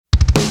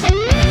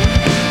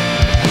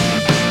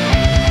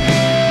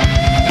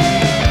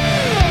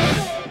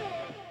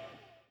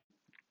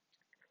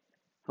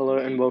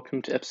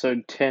welcome to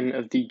episode 10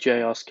 of the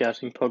JR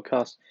Scouting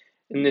podcast.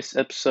 In this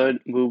episode,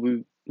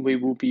 we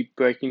will be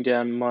breaking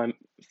down my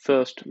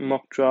first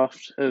mock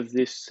draft of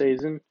this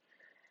season,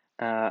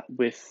 and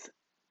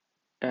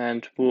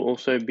we'll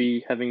also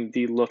be having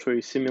the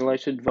lottery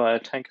simulated via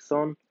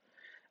Tankathon.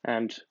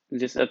 And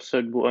this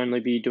episode will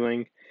only be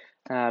doing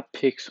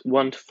picks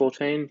 1 to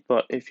 14,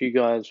 but if you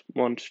guys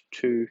want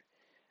to,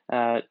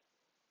 hear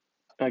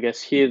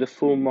the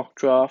full mock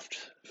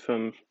draft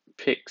from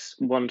picks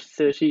 1 to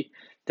 30,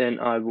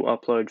 then I will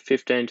upload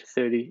 15 to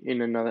 30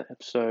 in another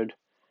episode.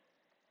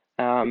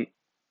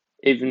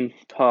 Even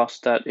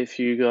past that, if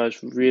you guys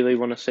really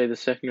want to see the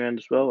second round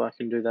as well, I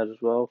can do that as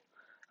well.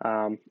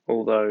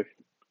 Although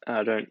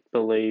I don't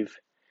believe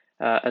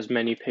as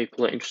many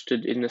people are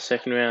interested in the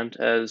second round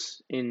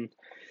as in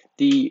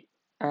the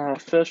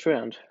first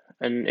round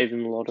and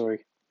even the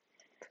lottery.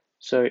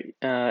 So,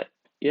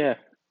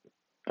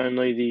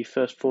 only the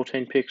first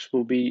 14 picks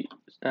will be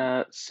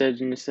said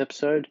in this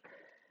episode,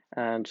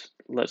 and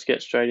let's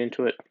get straight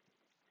into it.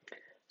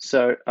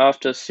 So,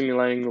 after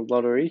simulating the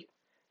lottery,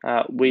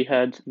 we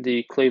had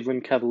the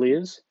Cleveland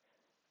Cavaliers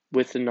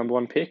with the number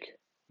 1 pick,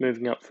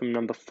 moving up from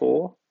number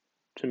 4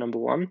 to number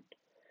 1.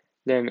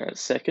 Then at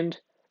second,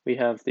 we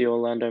have the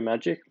Orlando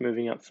Magic,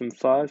 moving up from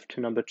 5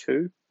 to number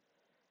 2.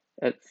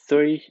 At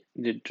 3,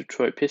 the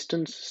Detroit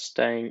Pistons,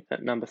 staying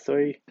at number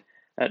 3.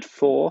 At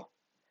 4,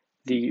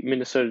 the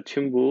Minnesota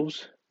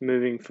Timberwolves,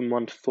 moving from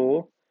 1 to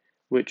 4,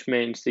 which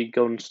means the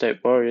Golden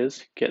State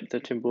Warriors get the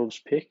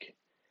Timberwolves pick.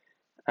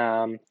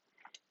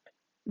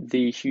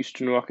 The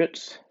Houston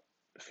Rockets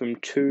from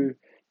 2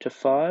 to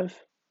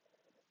 5,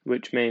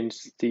 which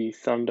means the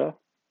Thunder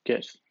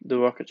get the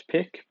Rockets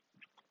pick.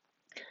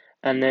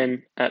 And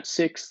then at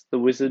 6, the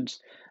Wizards.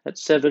 At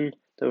 7,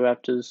 the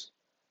Raptors.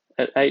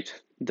 At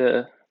 8,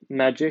 the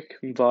Magic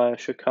via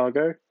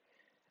Chicago.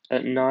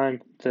 At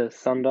 9, the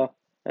Thunder.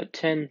 At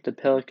 10, the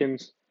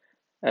Pelicans.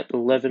 At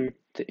 11,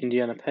 the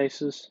Indiana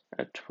Pacers.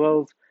 At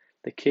 12,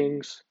 the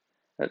Kings.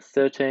 At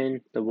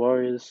 13, the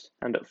Warriors.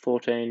 And at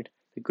 14,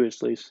 the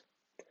Grizzlies.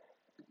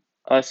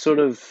 I sort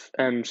of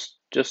am,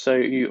 just so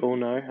you all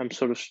know, I'm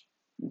sort of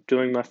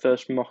doing my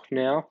first mock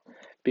now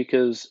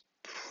because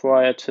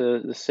prior to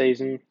the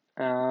season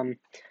and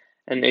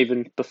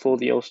even before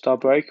the All-Star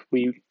break,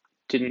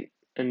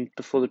 and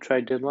before the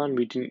trade deadline,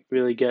 we didn't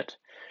really get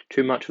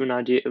too much of an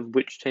idea of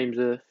which teams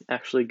are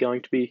actually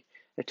going to be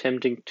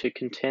attempting to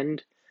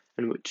contend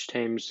and which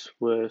teams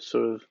were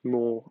sort of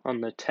more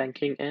on the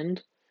tanking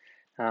end.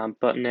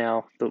 But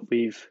now that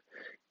we've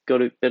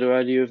got a better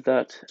idea of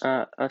that,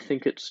 I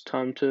think it's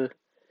time to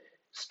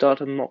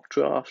start a mock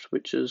draft,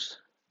 which is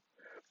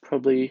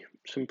probably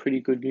some pretty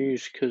good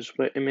news because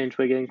it means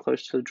we're getting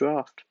close to the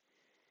draft.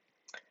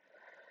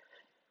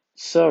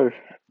 So,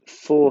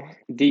 for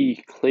the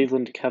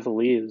Cleveland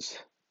Cavaliers,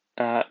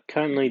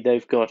 currently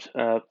they've got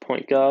a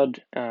point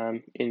guard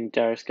in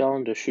Darius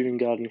Garland, a shooting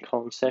guard in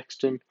Colin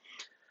Sexton.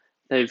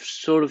 They've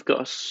sort of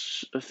got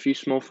a few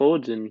small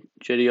forwards in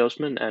Cedi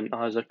Osman and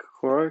Isaac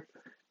Okoro.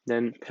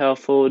 Then power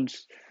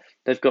forwards,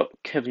 they've got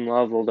Kevin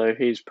Love, although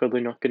he's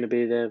probably not going to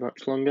be there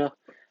much longer.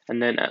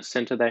 And then at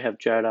centre they have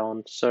Jared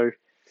Allen. So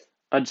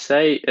I'd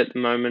say at the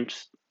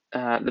moment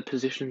the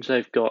positions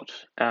they've got,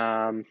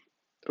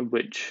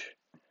 which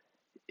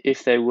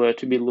if they were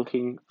to be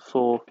looking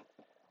for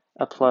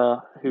a player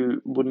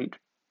who would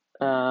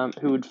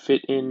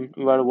fit in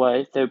right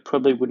away, they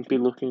probably wouldn't be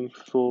looking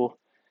for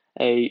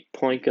a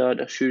point guard,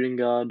 a shooting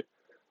guard,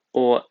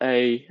 or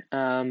a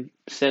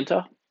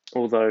center,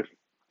 although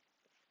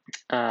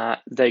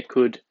they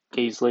could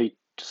easily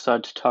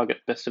decide to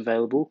target best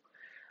available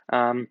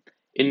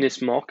in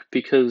this mock,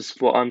 because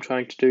what I'm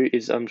trying to do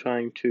is I'm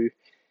trying to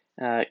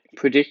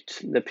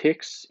predict the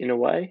picks in a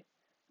way,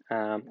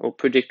 or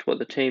predict what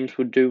the teams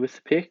would do with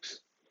the picks.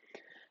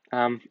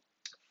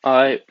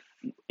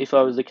 If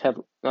I was the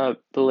Cavs, I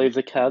believe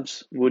the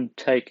Cavs would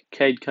take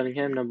Cade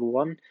Cunningham, number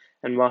 1,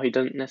 and while he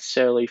doesn't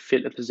necessarily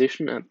fit a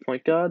position at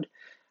point guard,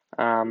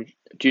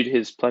 due to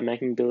his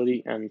playmaking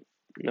ability and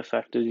the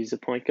fact that he's a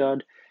point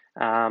guard,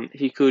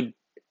 he could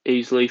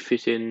easily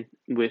fit in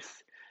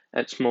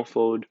at small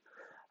forward,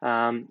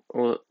 and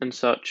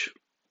such,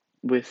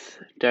 with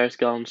Darius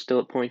Garland still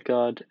at point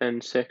guard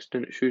and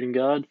Sexton at shooting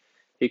guard.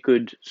 He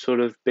could sort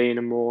of be in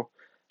a more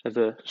of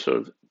a sort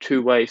of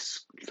two-way,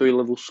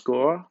 3-level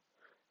scorer.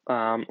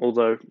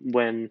 Although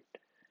when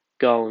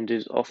Garland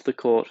is off the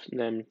court,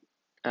 then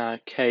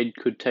Cade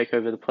could take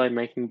over the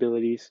playmaking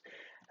abilities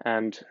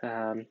and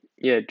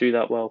do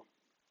that well.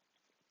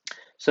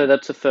 So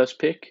that's the first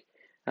pick.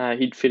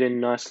 He'd fit in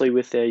nicely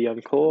with their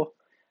young core,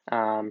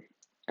 and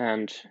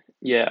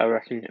I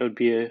reckon it would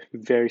be a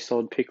very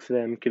solid pick for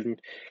them, given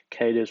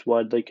Cade is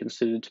widely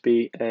considered to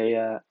be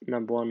the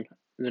number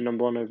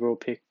one overall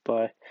pick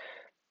by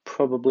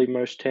probably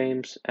most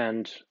teams,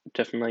 and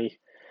definitely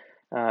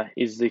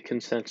is the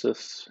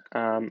consensus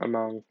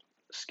among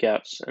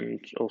scouts and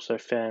also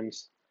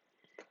fans.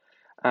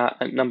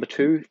 At number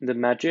 2, the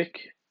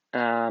Magic.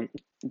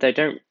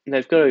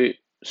 They've got a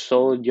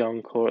solid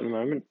young core at the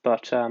moment,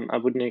 but I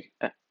wouldn't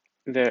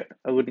I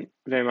wouldn't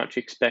very much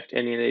expect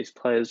any of these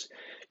players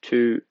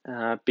to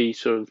be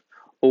sort of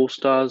all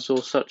stars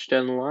or such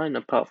down the line,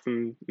 apart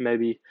from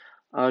maybe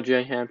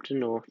RJ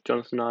Hampton or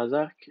Jonathan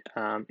Isaac,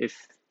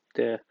 if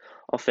their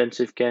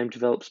offensive game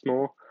develops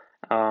more.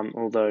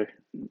 Although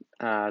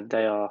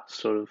they are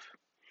sort of,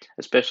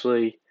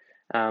 especially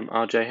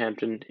RJ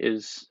Hampton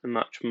is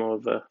much more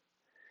of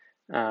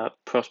a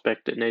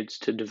prospect that needs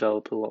to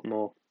develop a lot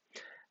more.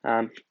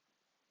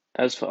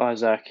 As for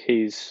Isaac,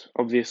 he's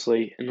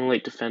obviously an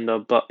elite defender,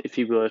 but if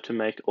he were to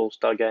make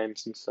all-star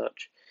games and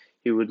such,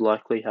 he would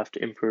likely have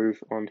to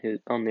improve on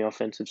the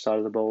offensive side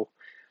of the ball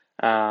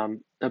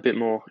a bit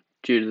more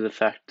due to the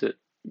fact that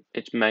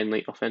it's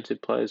mainly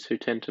offensive players who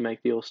tend to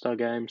make the all-star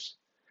games.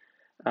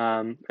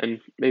 And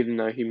even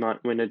though he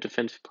might win a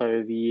Defensive Player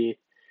of the Year,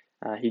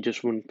 he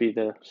just wouldn't be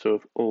the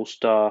sort of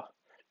all-star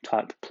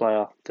type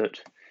player that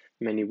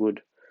many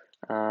would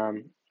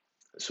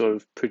sort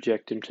of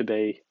project him to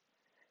be.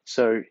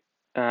 So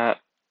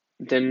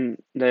then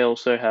they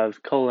also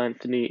have Cole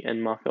Anthony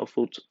and Markelle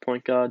Fultz at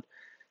point guard.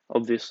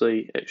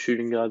 Obviously, at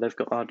shooting guard, they've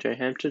got RJ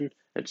Hampton.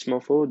 At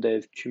small forward, they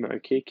have Chuma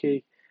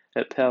Okeke.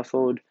 At power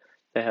forward,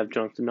 they have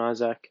Jonathan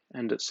Isaac.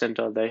 And at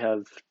center, they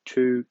have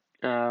two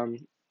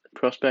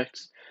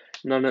prospects.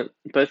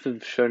 Both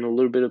have shown a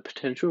little bit of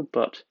potential,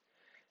 but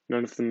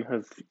none of them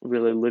have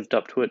really lived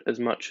up to it as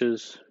much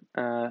as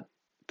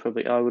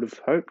probably I would have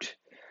hoped.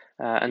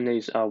 And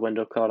these are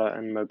Wendell Carter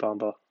and Mo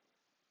Bamba.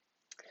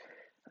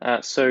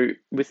 So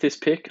with this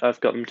pick, I've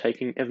got them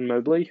taking Evan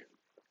Mobley,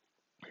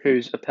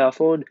 who's a power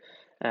forward,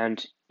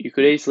 and you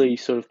could easily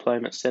sort of play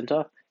him at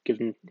center,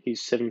 given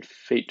he's 7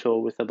 feet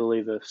tall with, I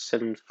believe, a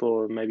 7'4"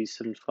 or maybe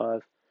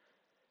 7'5"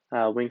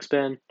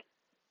 wingspan.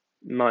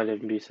 Might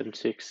even be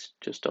 7'6",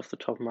 just off the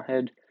top of my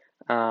head.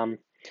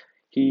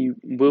 He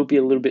will be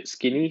a little bit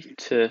skinny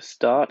to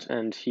start,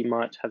 and he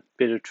might have a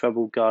bit of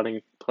trouble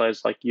guarding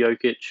players like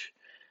Jokic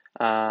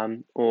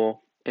or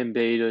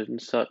Embiid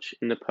and such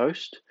in the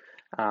post.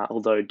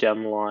 Although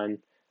down the line,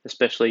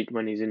 especially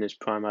when he's in his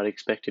prime, I'd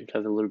expect him to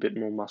have a little bit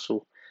more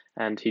muscle,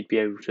 and he'd be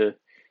able to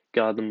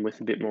guard them with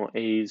a bit more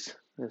ease,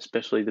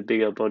 especially the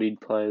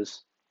bigger-bodied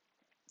players.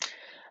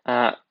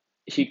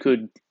 He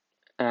could,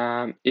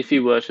 if he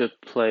were to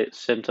play at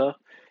center,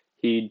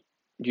 you'd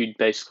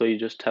basically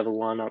just have a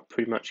lineup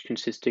pretty much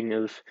consisting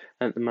of,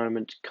 at the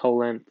moment,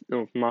 Cole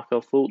or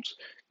Markelle Fultz,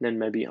 then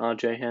maybe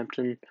RJ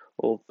Hampton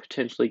or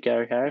potentially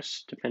Gary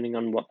Harris, depending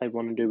on what they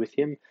want to do with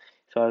him.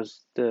 If I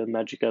was the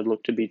Magic, I'd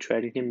look to be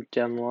trading him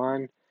down the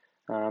line.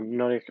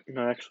 Not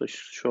actually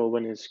sure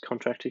when his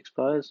contract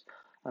expires,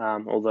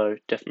 although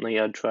definitely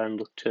I'd try and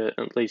look to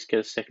at least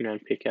get a second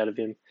round pick out of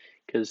him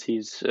because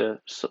he's a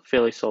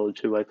fairly solid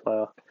two-way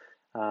player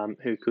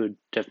who could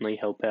definitely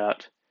help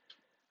out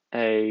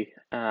a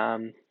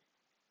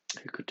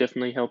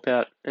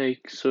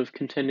sort of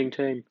contending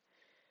team.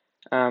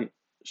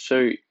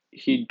 So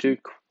he'd do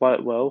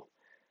quite well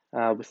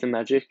with the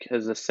Magic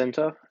as a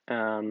center,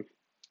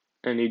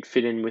 and he'd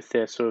fit in with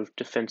their sort of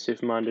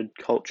defensive-minded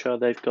culture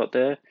they've got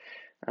there.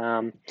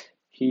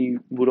 He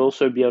would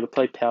also be able to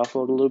play power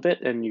forward a little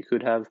bit, and you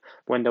could have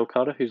Wendell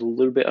Carter, who's a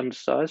little bit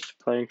undersized,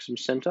 playing some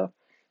center.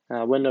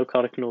 Wendell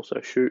Carter can also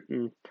shoot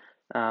and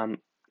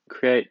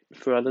create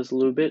for others a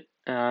little bit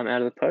out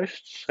of the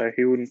post, so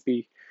he wouldn't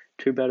be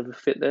too bad of a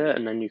fit there.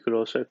 And then you could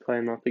also play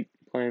him up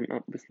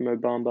with Mo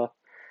Bamba,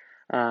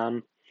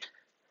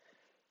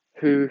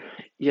 who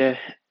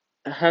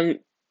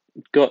hadn't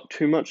got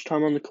too much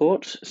time on the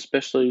court,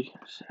 especially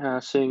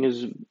seeing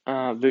as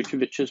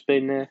Vucevic has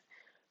been there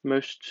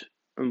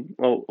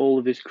all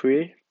of his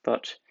career,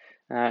 but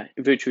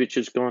Vucevic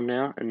is gone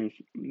now, and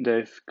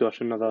they've got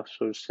another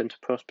sort of centre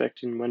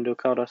prospect in Wendell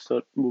Carter, so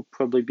it will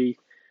probably be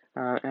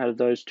out of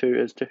those two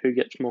as to who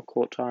gets more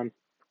court time.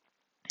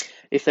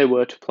 If they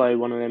were to play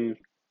one of them,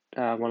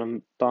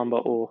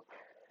 Bamba or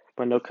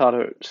Wendell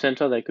Carter at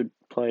centre, they could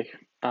play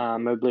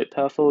Mobley at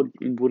power forward.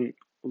 It wouldn't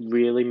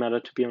really matter,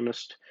 to be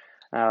honest,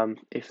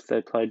 if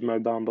they played Mo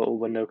Bamba or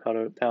Wendell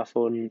Carter at power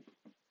forward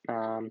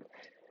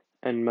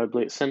and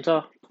Mobley at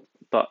centre.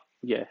 But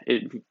yeah,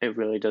 it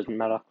really doesn't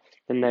matter.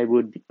 Then they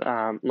would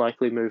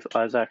likely move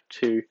Isaac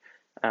to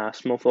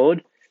small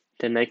forward.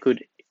 Then they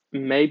could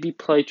maybe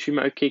play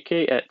Chuma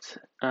Okeke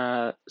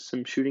at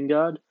some shooting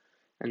guard,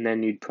 and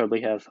then you'd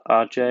probably have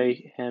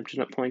RJ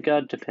Hampton at point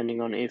guard,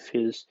 depending on if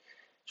his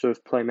sort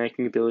of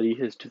playmaking ability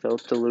has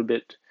developed a little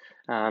bit,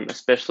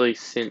 especially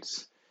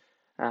since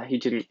he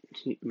didn't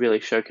really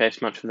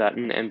showcase much of that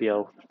in the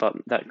NBL, but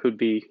that could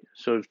be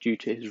sort of due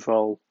to his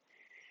role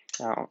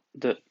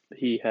that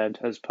he had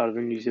as part of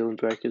the New Zealand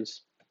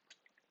Breakers.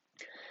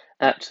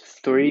 At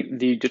 3,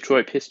 the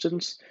Detroit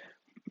Pistons.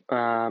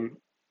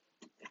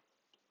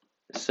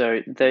 So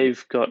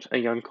they've got a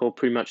young core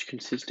pretty much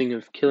consisting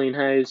of Killian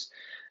Hayes,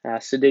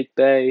 Saddiq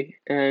Bey,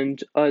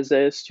 and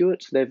Isaiah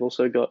Stewart. They've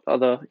also got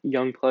other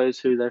young players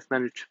who they've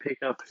managed to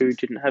pick up who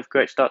didn't have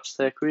great starts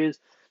to their careers,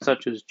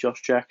 such as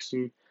Josh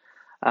Jackson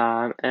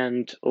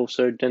and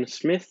also Dennis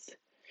Smith.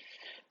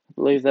 I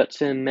believe that's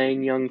their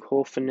main young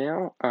core for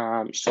now.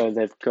 So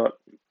they've got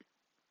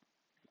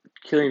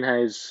Killian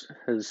Hayes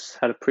has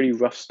had a pretty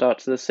rough start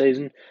to the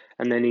season,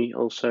 and then he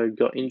also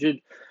got injured.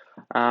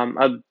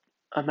 I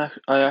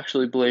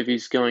actually believe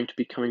he's going to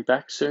be coming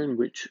back soon,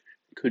 which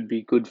could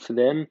be good for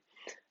them,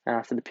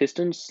 for the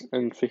Pistons,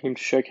 and for him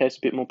to showcase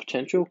a bit more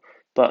potential.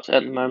 But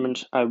at the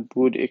moment, I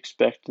would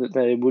expect that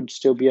they would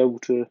still be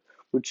open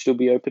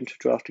to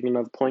drafting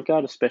another point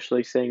guard,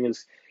 especially seeing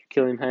as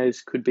Killian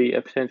Hayes could be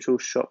a potential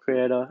shot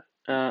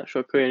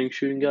creating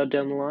shooting guard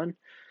down the line.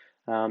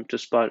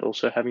 Despite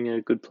also having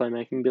a good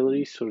playmaking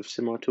ability, sort of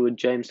similar to a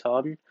James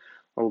Harden,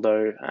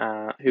 although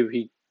who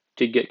he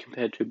did get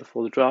compared to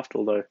before the draft,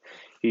 although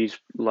he's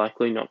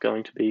likely not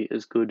going to be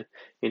as good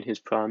in his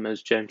prime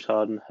as James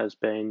Harden has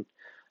been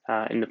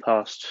in the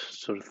past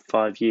sort of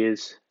 5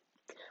 years,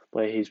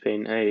 where he's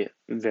been a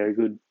very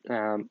good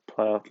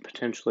player,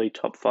 potentially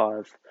top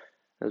 5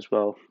 as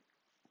well.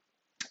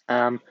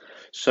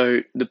 So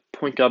the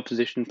point guard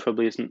position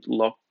probably isn't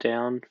locked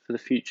down for the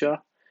future.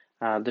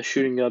 The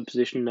shooting guard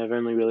position, they've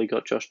only really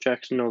got Josh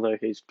Jackson, although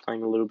he's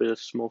playing a little bit of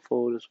small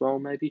forward as well,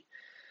 maybe.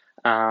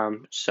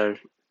 So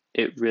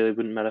it really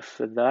wouldn't matter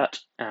for that.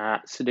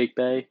 Saddiq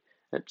Bey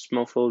at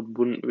small forward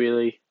wouldn't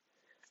really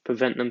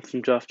prevent them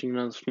from drafting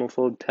another small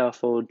forward. Power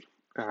forward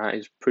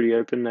is pretty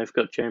open. They've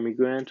got Jeremy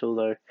Grant,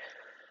 although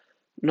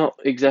not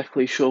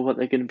exactly sure what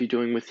they're going to be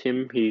doing with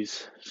him.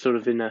 He's sort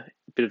of in a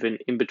bit of an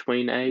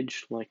in-between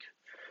age, like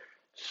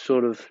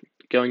sort of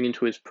going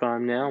into his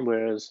prime now,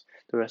 whereas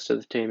the rest of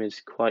the team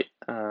is quite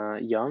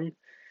young.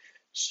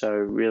 So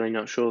really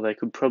not sure. They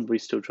could probably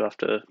still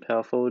draft a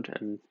power forward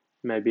and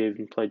maybe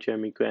even play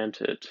Jeremy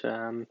Grant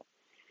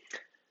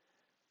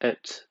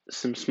at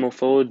some small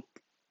forward,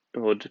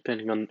 or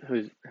depending on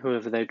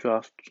whoever they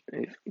draft,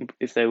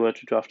 if they were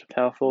to draft a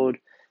power forward.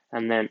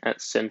 And then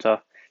at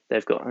centre,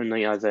 they've got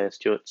only Isaiah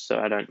Stewart, so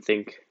I don't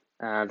think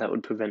that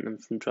would prevent them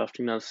from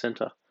drafting another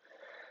centre.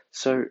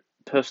 So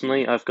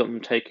personally, I've got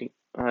them taking.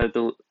 I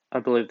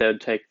believe they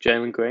would take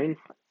Jalen Green,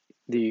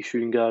 the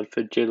shooting guard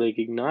for G League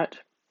Ignite.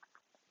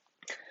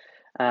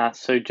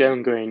 So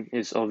Jalen Green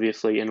is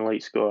obviously an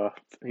elite scorer.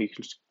 He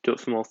can do it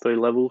from all 3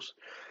 levels.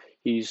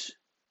 He's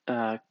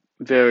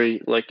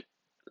very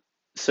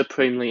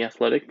supremely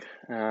athletic,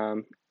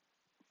 about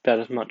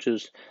as much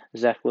as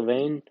Zach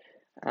LaVine,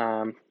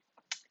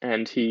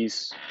 and he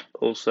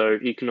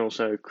can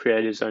also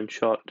create his own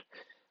shot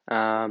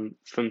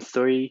from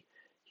 3.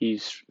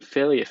 He's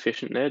fairly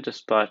efficient there,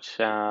 despite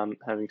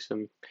having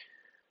some,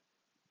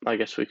 I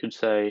guess we could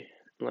say,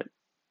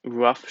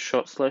 rough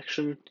shot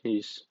selection.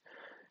 He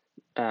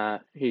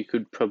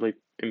could probably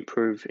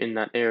improve in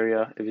that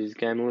area of his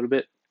game a little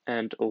bit,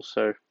 and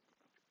also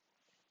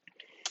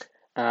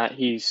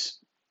he's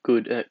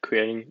good at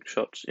creating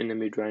shots in the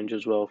mid-range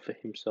as well for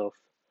himself.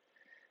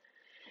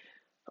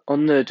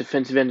 On the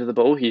defensive end of the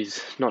ball,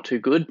 he's not too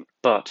good,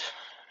 but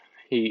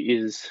he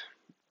is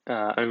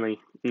only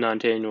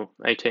 19 or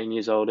 18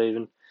 years old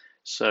even,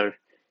 so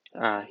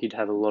he'd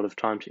have a lot of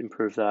time to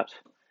improve that,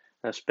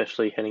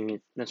 especially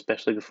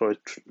before his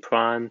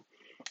prime,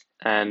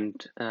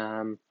 and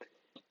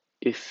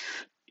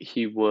he's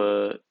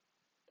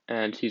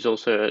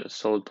also a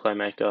solid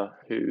playmaker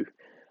who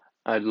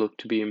I'd look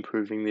to be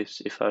improving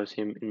this if I was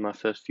him in my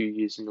first few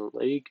years in the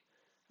league,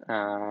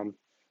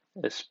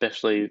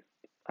 especially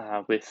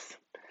with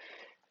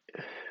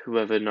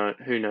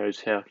who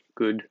knows how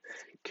good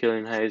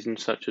Killian Hayes and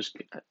such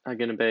are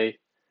going to be.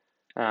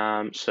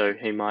 So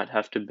he might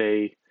have to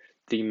be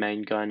the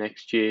main guy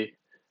next year,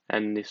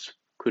 and this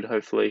could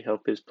hopefully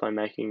help his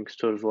playmaking,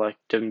 sort of like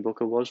Devin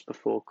Booker was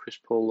before Chris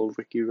Paul or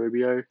Ricky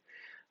Rubio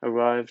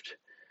arrived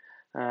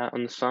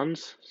on the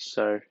Suns.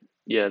 So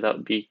yeah, that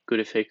would be good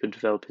if he could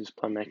develop his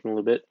playmaking a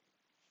little bit.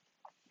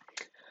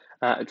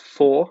 At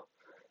 4,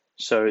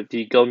 so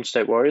the Golden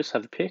State Warriors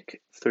have a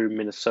pick through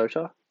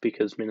Minnesota,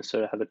 because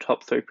Minnesota have a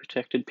top 3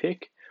 protected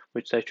pick,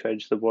 which they traded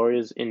to the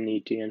Warriors in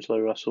the D'Angelo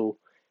Russell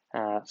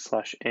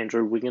 /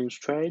 Andrew Wiggins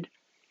trade.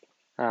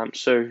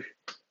 So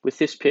with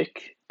this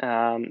pick,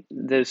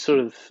 there's sort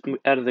of,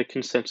 out of the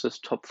consensus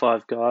top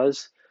 5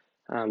 guys,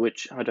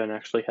 which I don't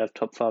actually have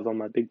top 5 on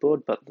my big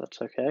board, but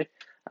that's okay.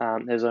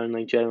 There's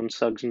only Jalen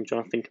Suggs and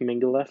Jonathan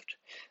Kuminga left.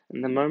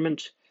 At the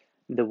moment,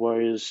 the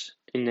Warriors,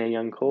 in their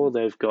young core,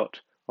 they've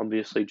got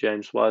obviously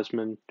James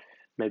Wiseman,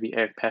 maybe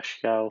Eric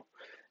Paschall,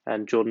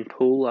 and Jordan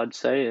Poole, I'd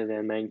say, are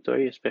their main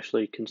 3,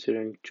 especially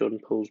considering Jordan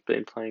Poole's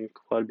been playing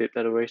quite a bit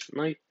better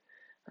recently.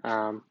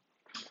 And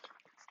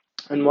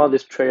while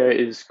this trio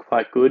is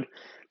quite good,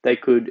 they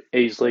could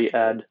easily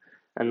add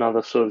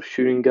another sort of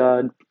shooting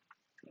guard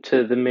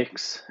to the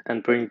mix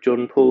and bring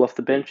Jordan Poole off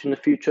the bench in the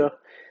future.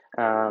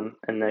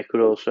 And they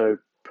could also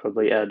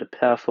probably add a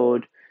power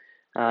forward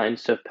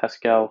instead of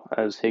Paschall,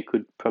 as he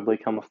could probably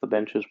come off the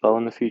bench as well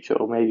in the future,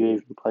 or maybe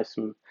even play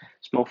some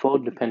small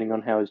forward, depending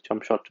on how his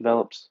jump shot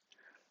develops.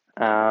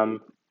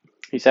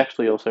 He's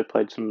actually also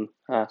played some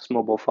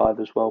small ball 5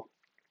 as well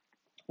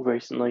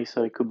recently,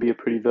 so he could be a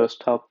pretty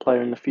versatile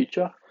player in the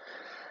future.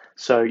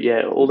 So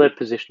yeah, all their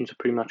positions are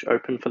pretty much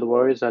open for the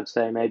Warriors, I'd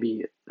say,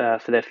 maybe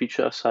for their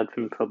future, aside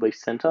from probably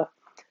centre,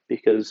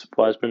 because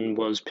Wiseman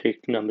was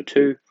picked number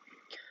 2.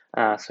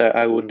 So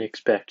I wouldn't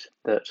expect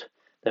that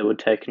they would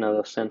take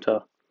another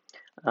centre.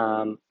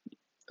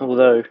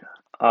 Although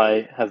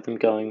I have them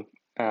going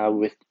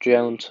with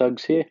Jalen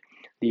Suggs here,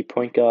 the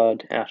point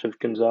guard out of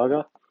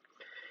Gonzaga.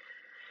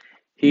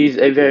 He's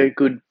a very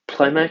good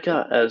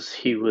playmaker, as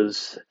he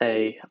was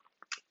a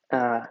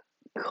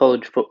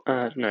college foot.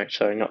 No,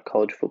 sorry, not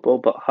college football,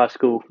 but high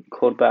school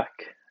quarterback,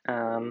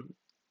 and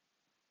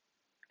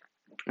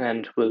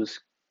was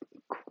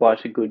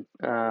quite a good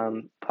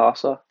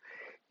passer.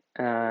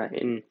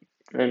 In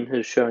and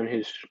has shown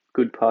his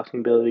good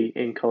passing ability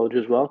in college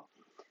as well.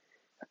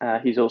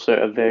 He's also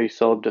a very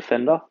solid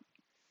defender,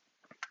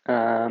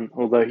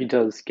 although he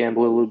does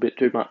gamble a little bit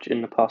too much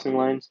in the passing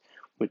lanes,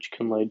 which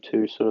can lead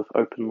to sort of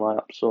open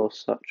layups or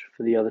such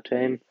for the other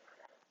team.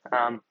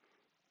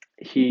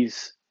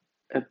 He's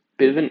a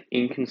bit of an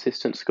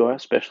inconsistent scorer,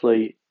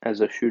 especially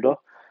as a shooter.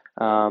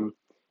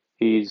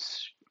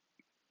 He's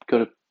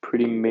got a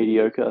pretty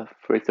mediocre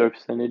free throw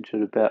percentage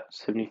at about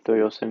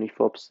 73 or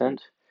 74%.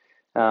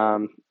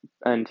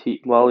 And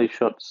while he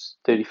shot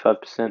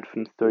 35%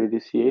 from three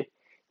this year,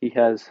 he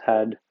has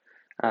had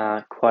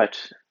quite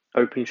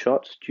open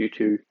shots due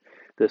to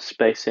the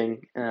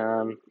spacing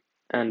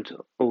and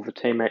all the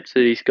teammates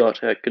that he's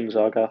got at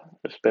Gonzaga,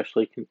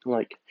 especially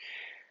like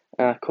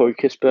Corey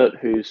Kispert,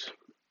 who's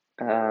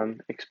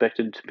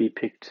expected to be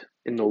picked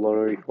in the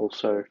lottery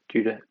also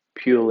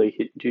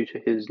purely due to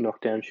his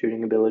knockdown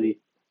shooting ability.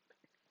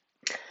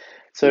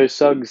 So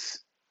Suggs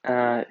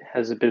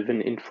has a bit of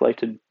an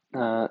inflated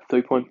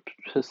 3-point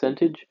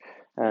percentage,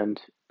 and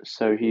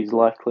so he's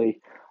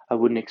likely. I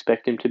wouldn't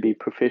expect him to be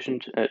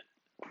proficient at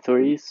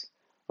threes,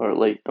 or at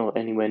least, or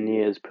anywhere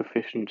near as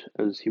proficient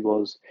as he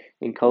was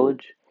in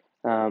college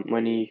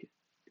when he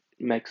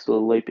makes the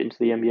leap into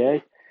the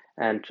NBA,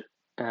 and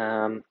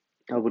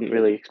I wouldn't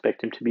really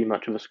expect him to be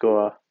much of a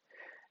scorer.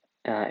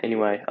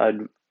 Anyway,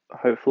 I'd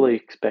hopefully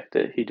expect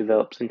that he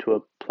develops into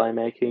a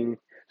playmaking,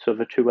 sort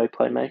of a two-way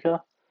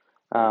playmaker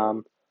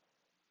down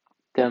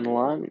the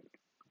line.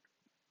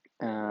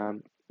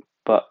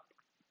 But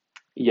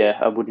yeah,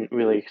 I wouldn't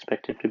really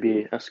expect him to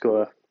be a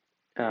scorer.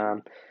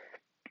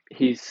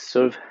 He's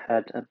sort of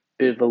had a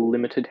bit of a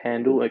limited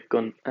handle at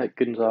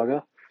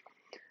Gonzaga,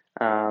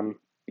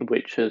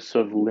 which has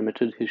sort of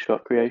limited his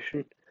shot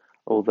creation.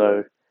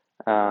 Although,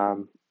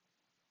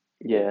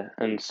 yeah,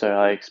 and so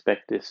I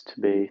expect this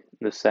to be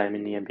the same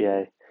in the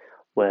NBA,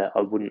 where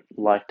I wouldn't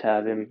like to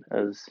have him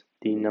as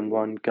the number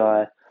one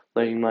guy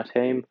leading my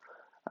team,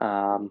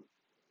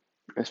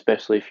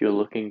 especially if you're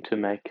looking to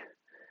make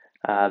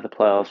the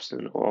playoffs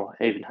or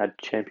even had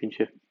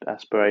championship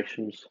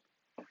aspirations.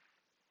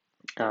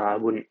 I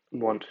wouldn't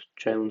want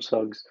Jalen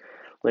Suggs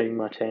leading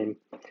my team,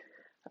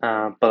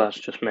 but that's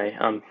just me.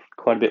 I'm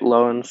quite a bit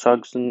lower on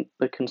Suggs than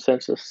the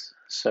consensus,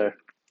 so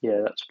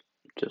yeah, that's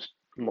just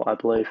what I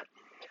believe.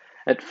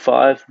 At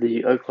 5,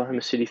 the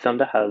Oklahoma City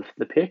Thunder have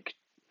the pick,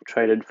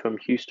 traded from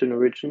Houston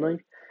originally.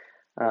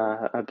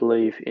 I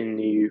believe in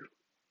the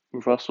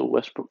Russell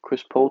Westbrook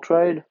Chris Paul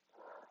trade,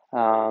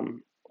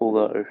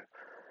 although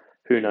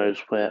who knows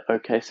where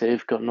OKC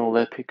have gotten all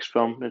their picks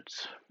from.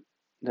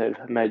 They've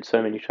made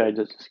so many trades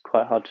it's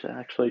quite hard to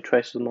actually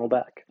trace them all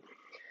back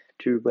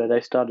to where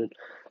they started.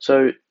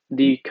 So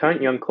the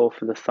current young core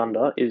for the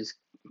Thunder is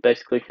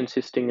basically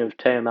consisting of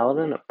Teo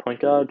Maledon at point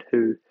guard,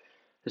 who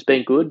has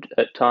been good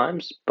at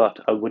times, but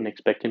I wouldn't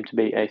expect him to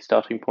be a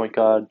starting point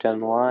guard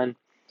down the line.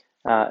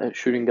 At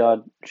shooting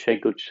guard, Shai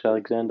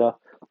Gilgeous-Alexander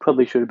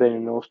probably should have been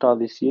an All-Star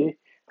this year,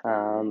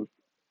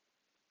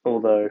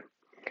 although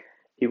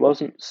he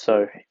wasn't.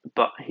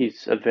 But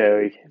he's a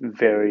very,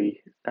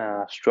 very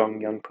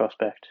strong young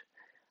prospect,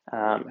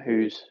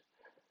 who's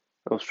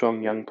a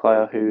strong young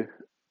player who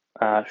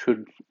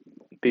should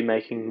be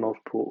making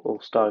multiple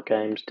All-Star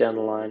games down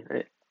the line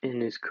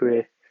in his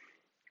career.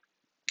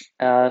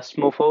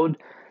 Small forward,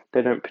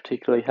 they don't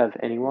particularly have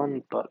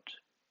anyone, but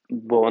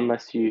well,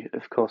 unless you,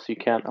 of course, you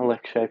count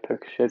Aleksej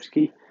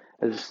Pokusevski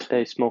as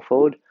a small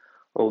forward,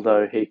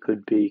 although he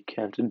could be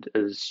counted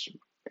as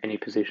any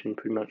position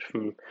pretty much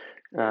from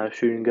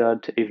shooting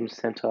guard to even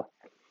center.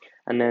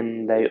 And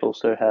then they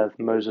also have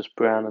Moses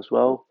Brown as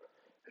well,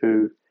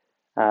 who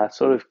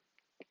sort of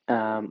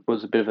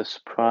was a bit of a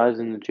surprise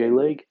in the G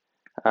League,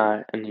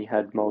 and he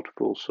had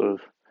multiple sort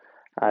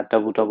of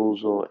double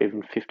doubles or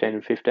even 15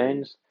 and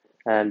 15s,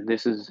 and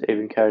this is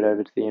even carried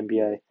over to the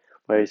NBA,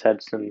 where he's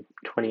had some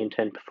 20 and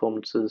 10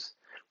 performances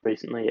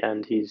recently,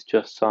 and he's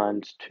just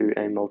signed to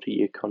a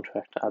multi-year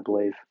contract, I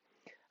believe,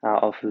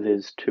 off of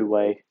his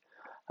two-way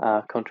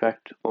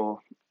contract, or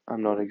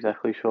I'm not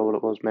exactly sure what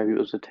it was. Maybe it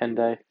was a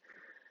 10-day.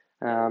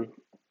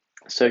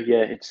 So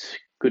yeah, it's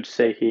good to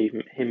see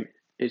him.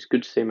 It's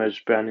good to see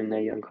Moses Brown in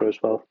their young core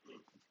as well.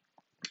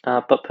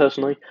 But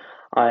personally,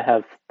 I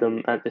have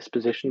them at this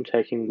position,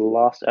 taking the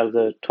last out of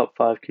the top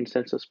 5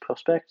 consensus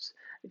prospects,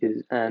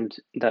 and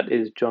that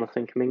is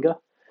Jonathan Kuminga,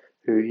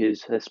 who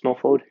is a small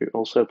forward who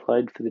also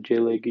played for the G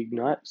League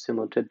Ignite,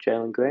 similar to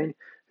Jalen Green,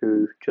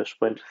 who just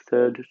went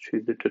third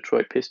to the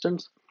Detroit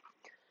Pistons.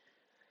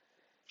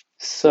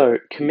 So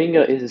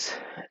Kuminga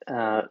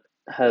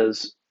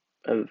has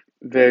a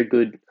very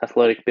good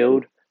athletic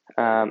build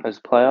as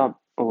a player,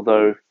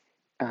 although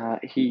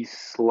he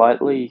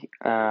slightly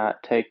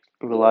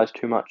relies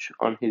too much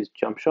on his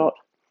jump shot,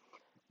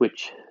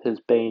 which has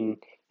been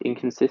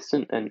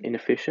inconsistent and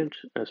inefficient,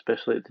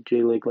 especially at the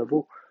G League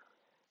level.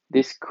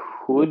 This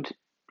could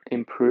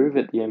improve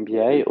at the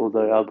NBA,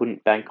 although I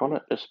wouldn't bank on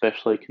it,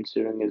 especially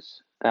considering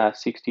his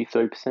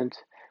 63%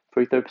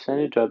 free throw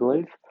percentage, I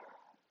believe.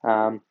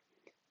 Um,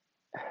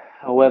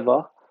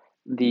 However,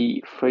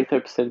 the free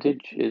throw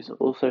percentage is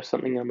also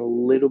something I'm a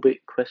little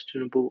bit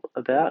questionable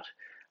about.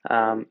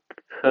 Um,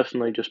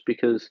 Personally, just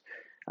because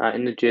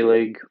in the G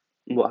League,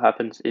 what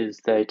happens is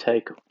they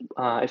take,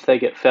 if they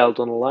get fouled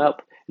on a layup,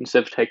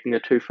 instead of taking the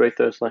two free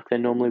throws like they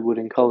normally would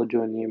in college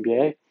or in the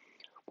NBA,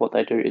 what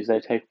they do is they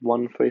take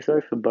one free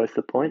throw for both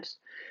the points.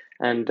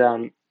 And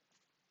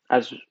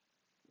as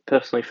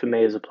personally for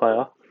me as a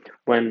player,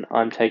 when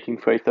I'm taking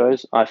free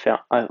throws, I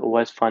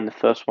always find the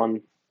first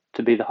one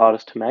to be the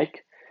hardest to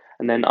make,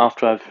 and then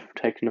after I've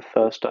taken the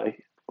first, I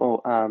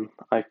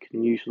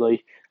can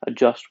usually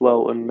adjust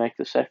well and make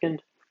the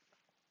second,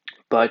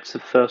 but it's the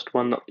first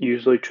one that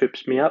usually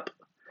trips me up.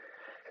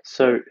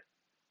 So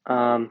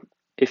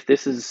if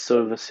this is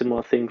sort of a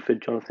similar thing for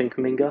Jonathan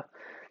Kuminga,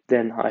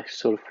 then I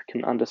sort of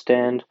can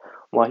understand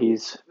why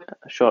he's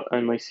shot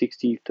only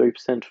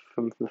 63%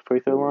 from the free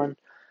throw line.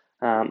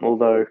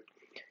 Although,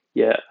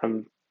 yeah,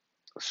 I'm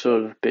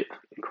sort of a bit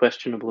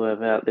questionable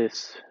about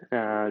this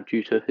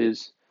due to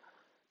his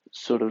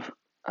sort of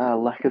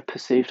lack of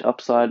perceived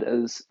upside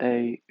as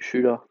a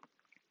shooter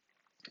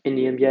in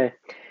the NBA.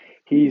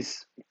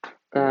 He's,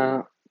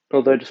 uh,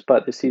 although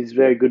despite this, he's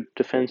very good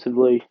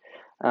defensively.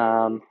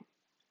 Um,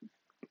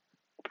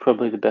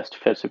 Probably the best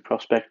defensive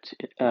prospect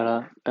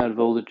out of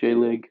all the G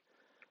League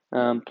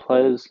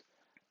players,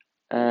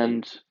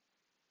 and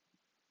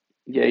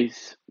yeah,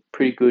 he's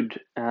pretty good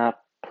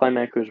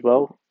playmaker as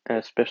well,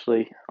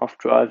 especially off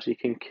drives. He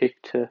can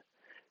kick to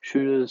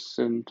shooters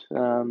and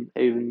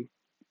even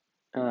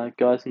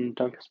guys in the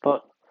dunker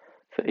spot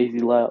for easy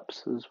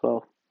layups as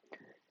well.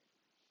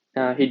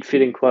 He'd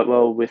fit in quite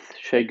well with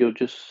Shai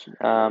Gilgeous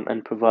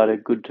and provide a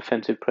good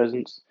defensive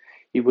presence.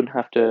 He wouldn't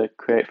have to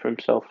create for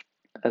himself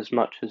as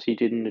much as he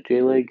did in the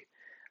G League,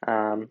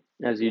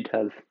 as he'd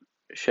have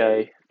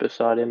Shai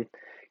beside him,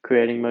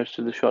 creating most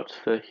of the shots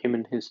for him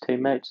and his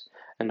teammates.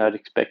 And I'd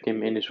expect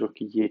him in his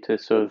rookie year to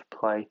sort of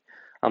play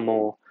a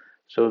more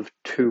sort of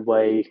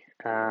two-way,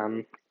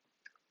 sort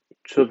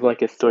of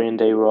like a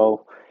 3-and-D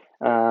role.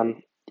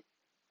 In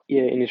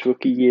his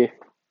rookie year.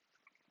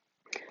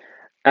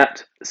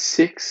 At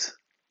 6,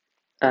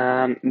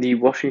 the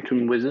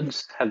Washington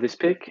Wizards have this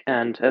pick,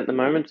 and at the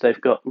moment they've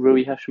got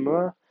Rui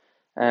Hachimura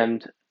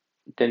and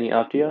Deni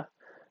Avdija,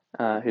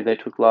 who they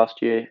took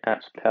last year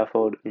at power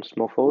forward and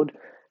small forward.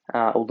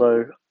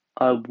 Although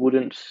I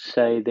wouldn't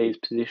say these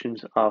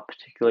positions are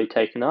particularly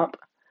taken up,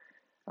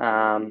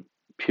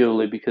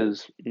 purely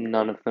because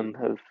none of them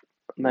have.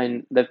 I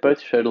mean, they've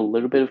both showed a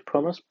little bit of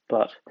promise,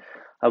 but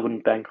I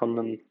wouldn't bank on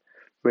them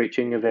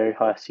reaching a very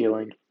high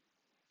ceiling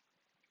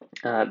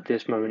at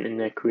this moment in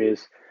their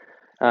careers.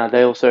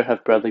 They also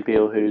have Bradley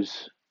Beal,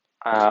 who's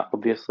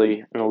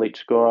obviously an elite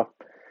scorer.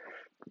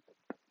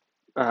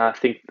 I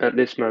think at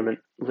this moment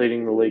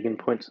leading the league in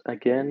points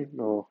again,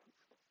 or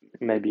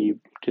maybe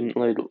didn't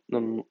lead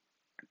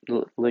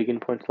the league in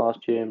points last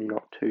year. I'm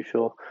not too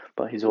sure,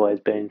 but he's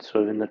always been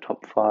sort of in the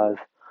top 5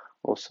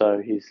 or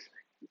so. He's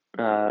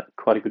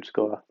quite a good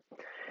scorer.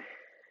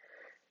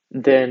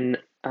 Then,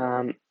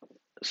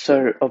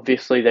 so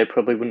obviously they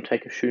probably wouldn't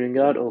take a shooting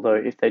guard. Although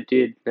if they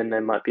did, then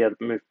they might be able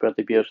to move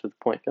Bradley Beal to the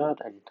point guard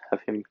and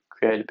have him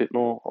create a bit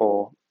more,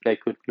 or they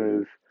could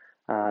move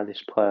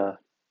this player,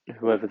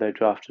 whoever they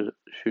drafted,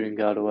 shooting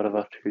guard or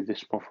whatever, to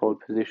this small forward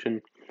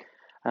position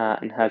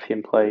and have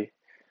him play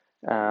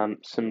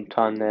some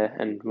time there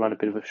and run a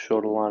bit of a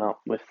shorter lineup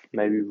with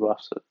maybe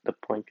Russ at the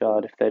point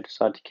guard if they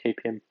decide to keep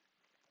him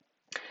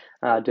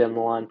down the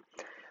line.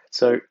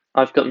 So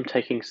I've got them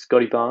taking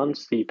Scotty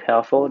Barnes, the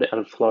power forward out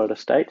of Florida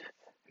State,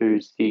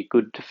 who's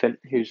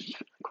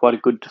quite a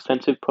good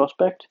defensive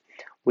prospect,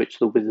 which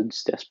the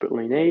Wizards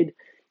desperately need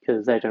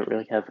because they don't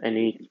really have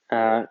any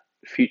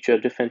future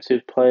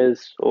defensive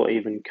players or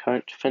even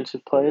current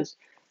defensive players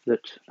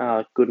that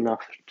are good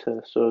enough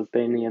to sort of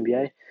be in the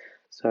NBA.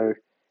 So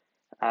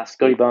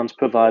Scotty Barnes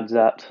provides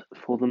that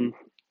for them,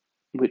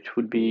 which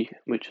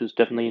was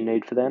definitely a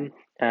need for them,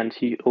 and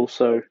he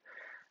also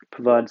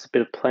provides a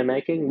bit of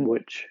playmaking,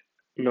 which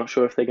I'm not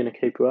sure if they're going to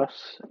keep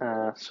Russ,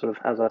 sort of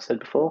as I said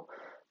before,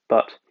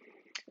 but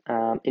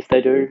if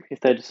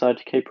they decide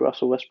to keep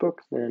Russell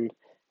Westbrook, then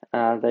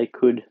they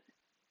could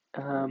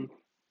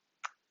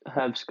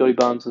have Scotty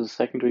Barnes as a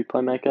secondary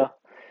playmaker,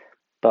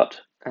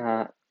 but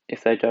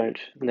if they don't,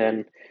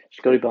 then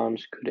Scotty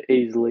Barnes could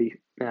easily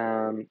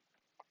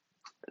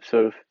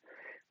sort of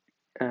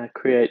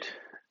create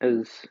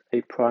as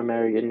a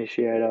primary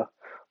initiator,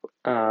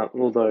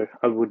 although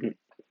I wouldn't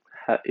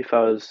if I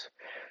was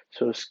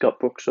sort of Scott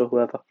Brooks or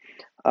whoever,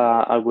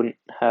 I wouldn't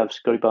have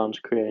Scotty Barnes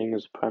creating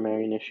as a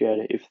primary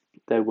initiator if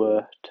they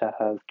were to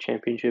have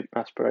championship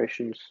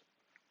aspirations.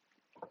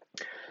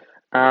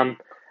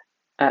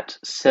 At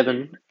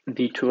 7,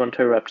 the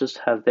Toronto Raptors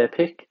have their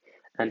pick,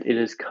 and it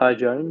is Kai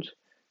Jones,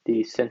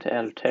 the center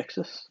out of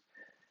Texas.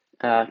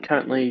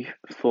 Currently,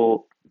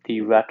 for the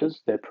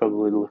Raptors, they're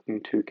probably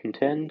looking to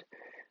contend.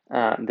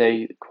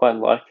 They quite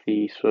like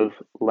the sort of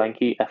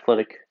lanky,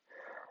 athletic,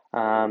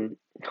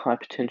 high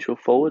potential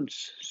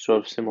forwards, sort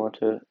of similar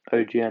to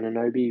OG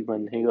Anunoby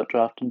when he got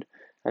drafted,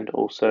 and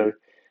also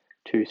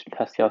to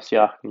Pascal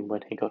Siakam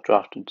when he got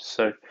drafted.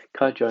 So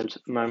Kai Jones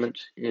at the moment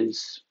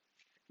is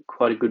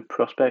quite a good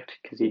prospect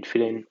because he'd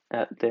fit in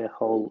at their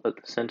hole at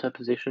the centre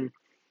position.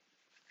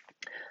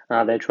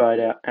 They tried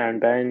out Aaron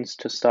Baines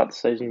to start the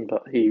season,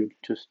 but he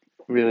just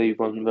really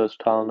wasn't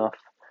versatile enough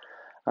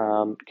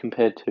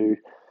compared to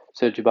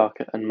Serge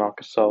Ibaka and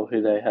Marc Gasol,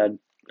 who they had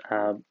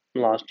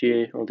last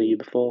year or the year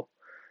before.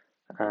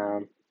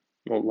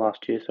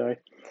 Last year, sorry.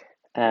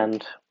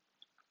 And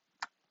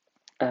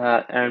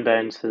Aaron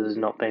Baines has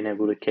not been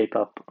able to keep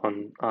up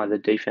on either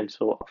defense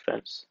or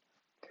offense.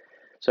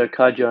 So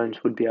Kai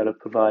Jones would be able to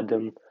provide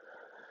them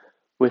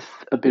with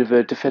a bit of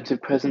a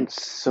defensive presence,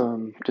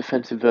 some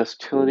defensive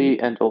versatility,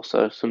 and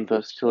also some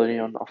versatility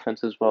on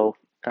offense as well,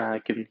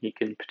 given he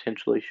can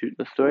potentially shoot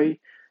the three,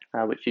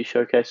 which he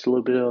showcased a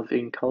little bit of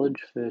in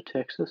college for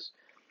Texas.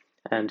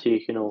 And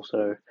he can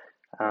also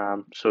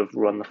sort of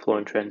run the floor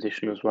in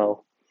transition as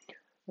well.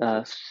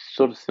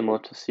 Sort of similar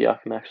to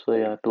Siakam,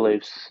 actually. I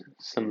believe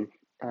some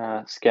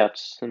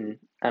scouts and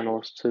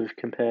analysts have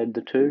compared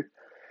the two.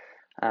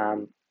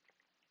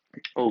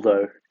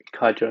 Although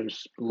Kai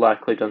Jones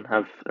likely doesn't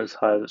have as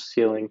high of a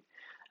ceiling,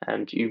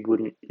 and you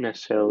wouldn't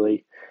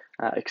necessarily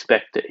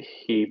expect that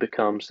he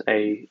becomes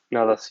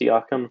another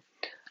Siakam,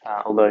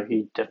 although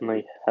he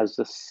definitely has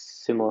a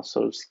similar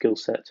sort of skill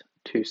set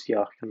to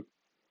Siakam.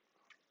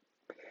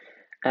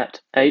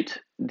 At 8,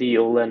 the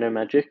Orlando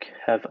Magic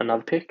have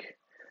another pick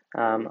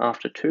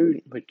after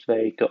 2, which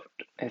they got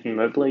Evan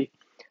Mobley.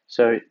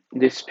 So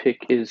this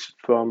pick is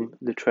from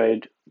the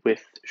trade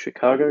with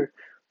Chicago,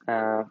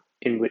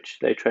 in which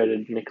they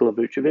traded Nikola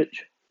Vucevic,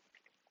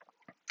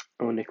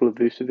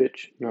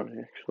 not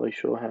actually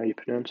sure how you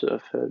pronounce it.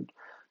 I've heard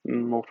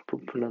multiple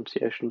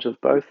pronunciations of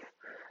both.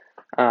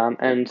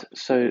 And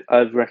so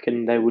I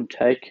reckon they would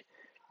take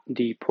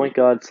the point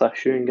guard /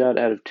 shooting guard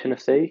out of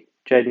Tennessee,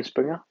 Jaden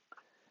Springer.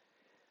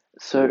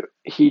 So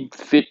he'd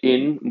be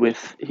able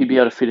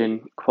to fit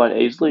in quite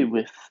easily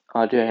with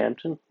RJ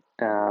Hampton,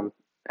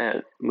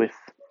 with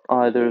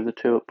either of the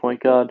two at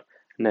point guard,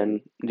 and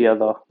then the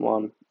other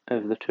one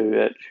of the two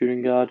at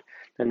shooting guard.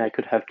 Then they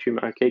could have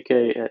Chuma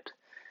Okeke at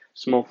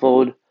small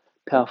forward,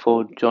 power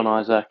forward John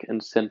Isaac,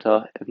 and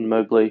center Evan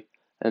Mobley.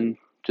 And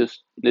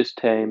just this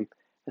team,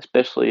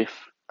 especially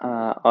if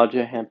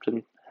RJ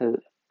Hampton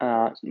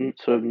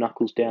sort of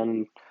knuckles down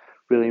and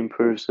really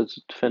improves as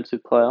a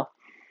defensive player,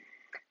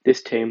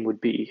 this team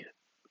would be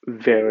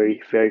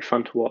very, very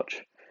fun to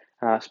watch,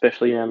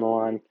 especially down the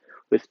line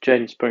with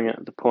Jaden Springer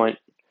at the point,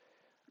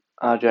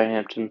 RJ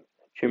Hampton,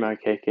 Chuma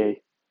Okeke,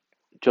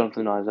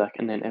 Jonathan Isaac,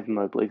 and then Evan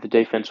Mobley. The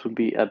defense would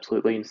be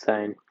absolutely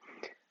insane.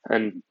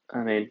 And I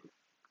mean,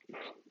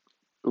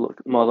 look,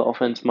 while the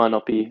offense might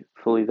not be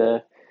fully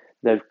there,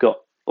 they've got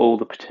all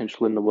the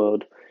potential in the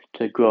world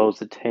to grow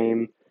as a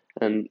team.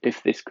 And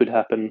if this could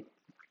happen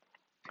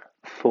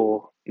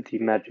for the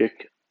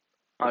Magic,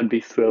 I'd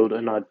be thrilled,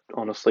 and I'd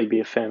honestly be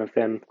a fan of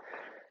them.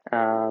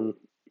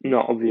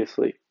 Not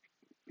obviously,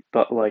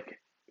 but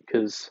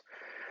because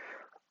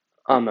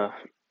I'm a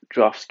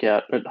draft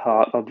scout at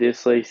heart,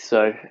 obviously.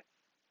 So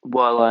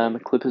while I am a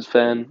Clippers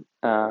fan,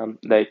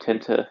 they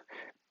tend to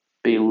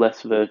be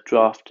less of a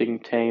drafting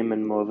team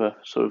and more of a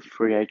sort of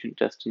free agent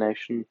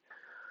destination,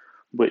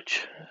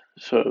 which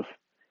sort of,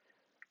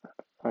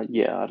 I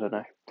don't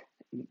know.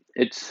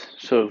 It's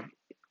sort of,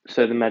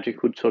 so the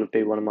Magic would sort of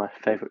be one of my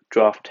favourite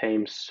draft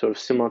teams, sort of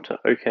similar to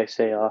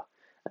OKC are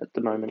at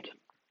the moment.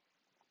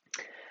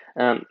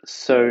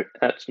 So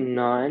at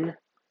 9,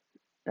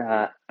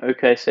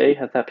 OKC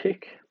have that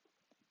pick,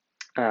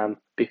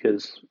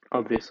 because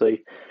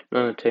obviously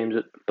none of the teams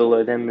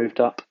below them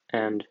moved up,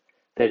 and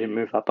they didn't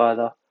move up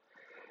either.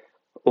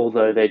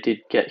 Although they did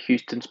get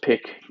Houston's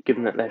pick,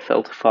 given that they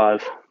fell to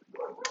 5.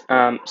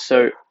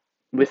 So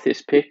with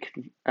this pick,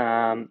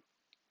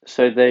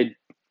 so they'd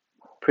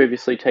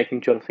previously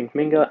taken Jonathan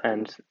Kuminga,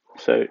 and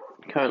so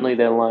currently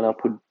their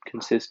lineup would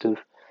consist of,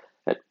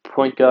 at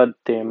point guard,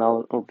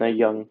 or their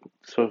young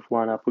sort of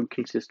lineup would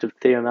consist of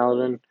Theo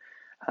Maledon,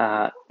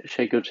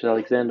 Shai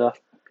Gilgeous-Alexander,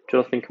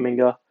 Jonathan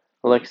Kuminga,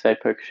 Alexei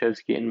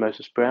Pokusevski, and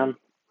Moses Brown.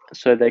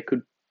 So they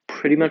could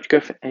pretty much go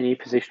for any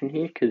position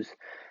here because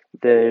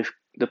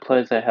the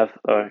players they have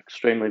are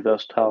extremely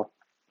versatile.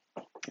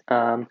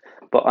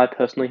 But I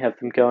personally have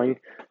them going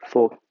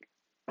for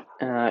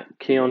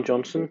Keon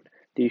Johnson,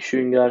 the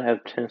shooting guard out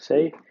of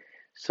Tennessee.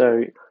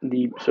 So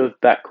the sort of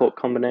backcourt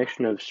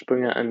combination of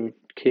Springer and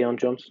Keon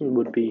Johnson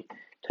would be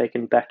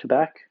taken back to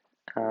back,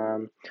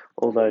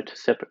 although to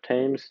separate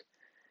teams.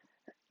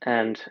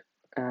 And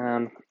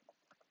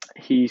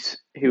he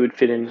would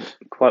fit in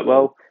quite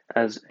well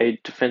as a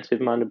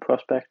defensive-minded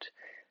prospect.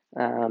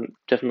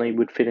 Definitely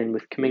would fit in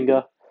with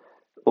Kuminga,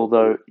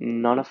 although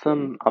none of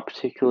them are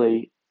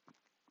particularly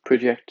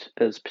project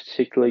as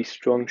particularly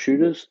strong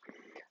shooters.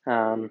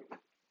 The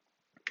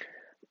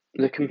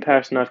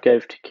comparison I've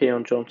gave to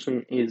Keon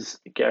Johnson is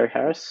Gary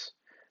Harris,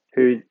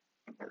 who,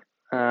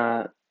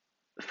 uh,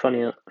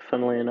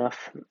 funnily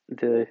enough,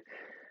 the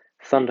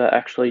Thunder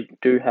actually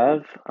do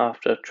have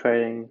after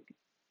trading.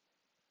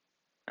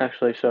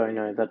 Actually, sorry,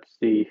 no, that's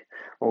the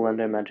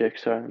Orlando Magic.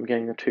 Sorry, I'm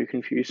getting the two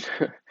confused.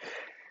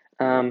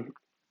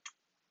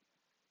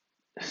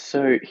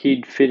 So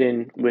he'd fit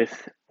in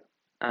with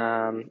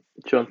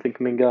Jonathan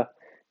Kuminga.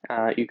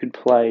 You could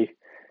play.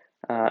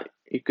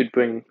 You could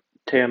bring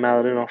Teo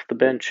Maledon off the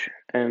bench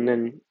and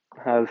then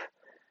have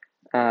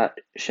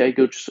Shai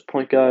Gilgeous at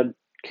point guard,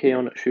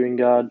 Keon at shooting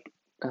guard,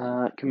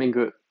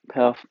 Kuminga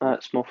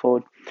at small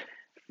forward,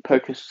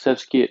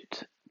 Pokusevski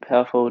at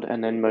power forward,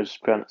 and then Moses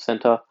Brown at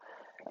center.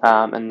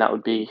 And that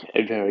would be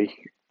a very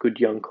good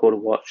young core to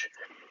watch.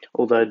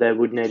 Although they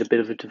would need a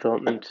bit of a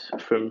development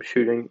from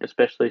shooting,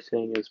 especially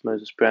seeing as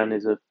Moses Brown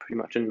is pretty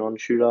much a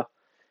non-shooter,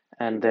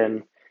 and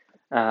then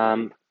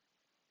um,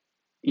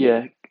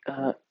 yeah,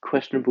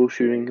 questionable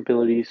shooting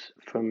abilities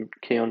from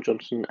Keon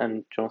Johnson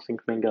and Jonathan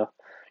Kuminga,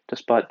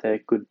 despite their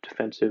good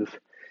defensive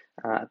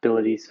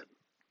abilities.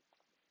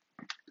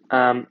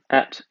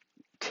 At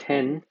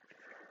 10,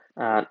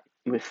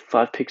 with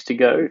 5 picks to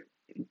go,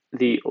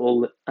 the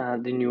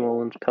New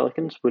Orleans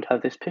Pelicans would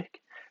have this pick.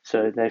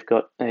 So they've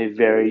got a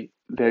very,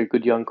 very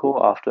good young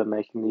core after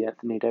making the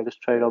Anthony Davis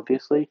trade,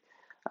 obviously.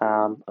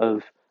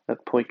 Of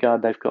at point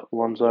guard, they've got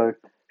Lonzo.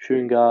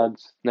 Shooting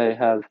guards, they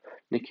have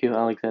Nickeil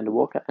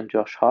Alexander-Walker and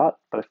Josh Hart,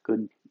 both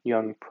good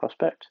young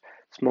prospects.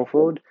 Small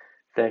forward,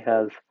 they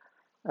have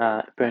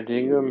Brandon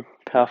Ingram.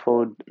 Power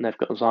forward, they've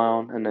got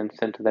Zion, and then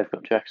center, they've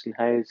got Jackson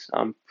Hayes.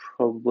 I'm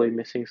probably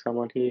missing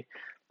someone here,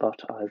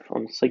 but I've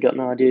honestly got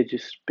no idea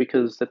just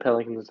because the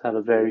Pelicans have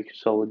a very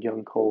solid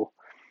young core,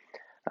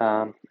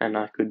 and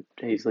I could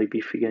easily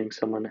be forgetting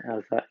someone out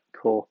of that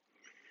core.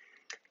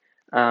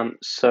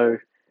 So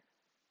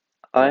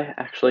I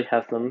actually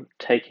have them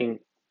taking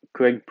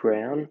Greg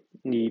Brown,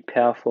 the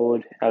power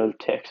forward out of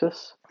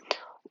Texas.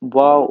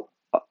 While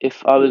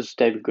if I was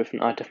David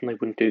Griffin, I definitely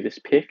wouldn't do this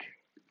pick.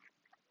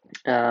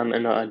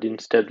 And I'd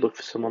instead look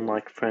for someone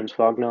like Franz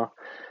Wagner,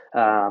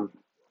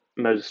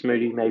 Moses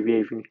Moody, maybe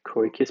even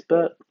Corey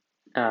Kispert,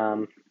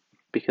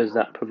 because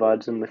that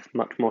provides them with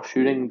much more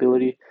shooting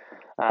ability,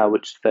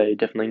 which they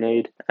definitely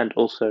need, and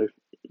also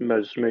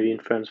Moses Moody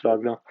and Franz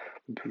Wagner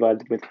would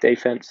provide them with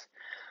defense,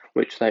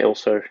 which they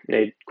also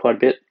need quite a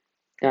bit.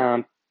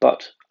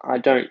 But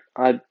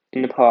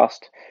in the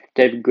past,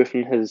 David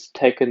Griffin has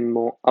taken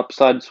more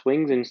upside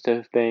swings instead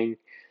of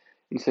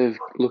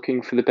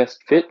looking for the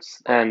best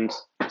fits, and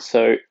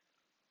so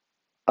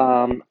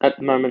at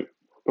the moment,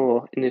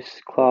 or in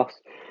this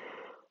class,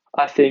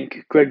 I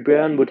think Greg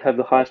Brown would have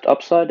the highest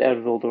upside out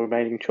of all the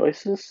remaining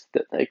choices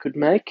that they could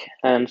make,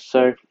 and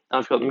so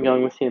I've got them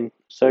going with him.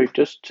 So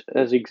just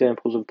as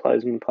examples of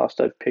players in the past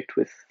I've picked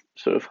with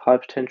sort of high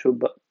potential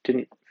but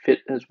didn't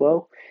fit as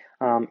well,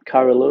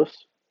 Kyra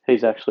Lewis,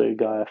 he's actually a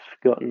guy I've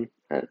forgotten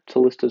to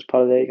list as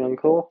part of their young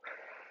core,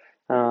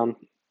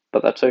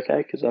 but that's okay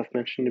because I've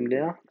mentioned him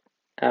now.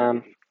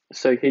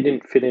 So he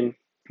didn't fit in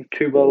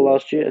too well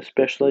last year,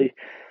 especially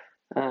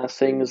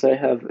seeing as they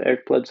have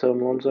Eric Bledsoe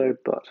and Lonzo,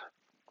 but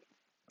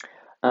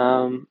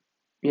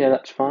yeah,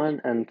 that's fine.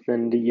 And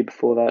then the year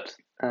before that,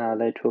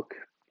 they took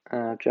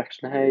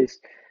Jackson Hayes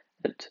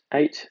at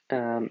 8,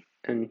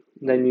 and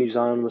they knew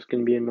Zion was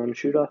going to be a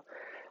non-shooter.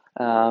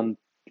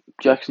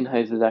 Jackson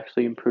Hayes has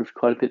actually improved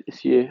quite a bit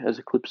this year. As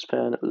a Clippers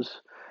fan, it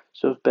was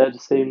sort of bad to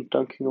see him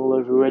dunking all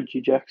over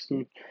Reggie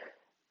Jackson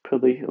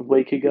probably a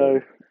week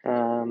ago,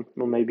 or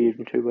maybe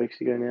even 2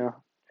 weeks ago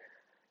now.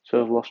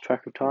 Sort of lost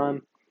track of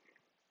time.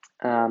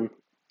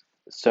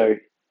 So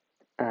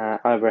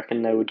I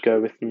reckon they would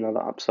go with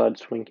another upside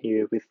swing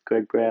here with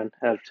Greg Brown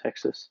out of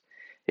Texas,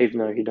 even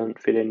though he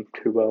doesn't fit in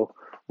too well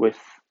with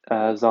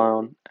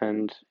Zion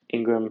and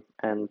Ingram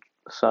and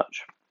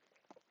such,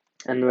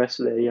 and the rest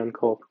of their young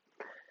core.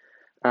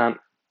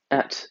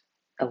 At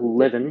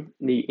 11,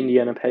 the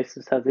Indiana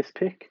Pacers have this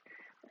pick,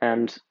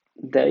 and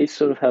they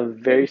sort of have a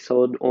very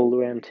solid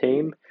all-around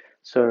team,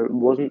 so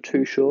wasn't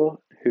too sure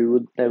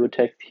who they would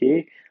take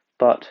here,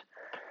 but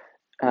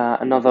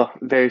another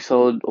very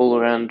solid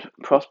all-around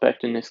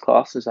prospect in this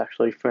class is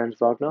actually Franz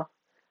Wagner,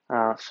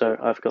 so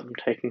I've got them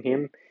taking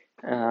him.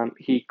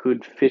 He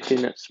could fit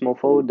in at small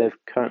forward.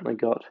 They've currently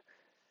got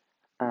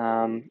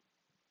TJ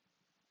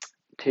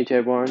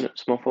Warren at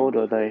small forward,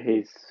 although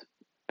he's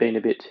been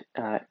a bit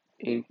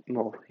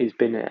he's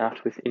been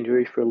out with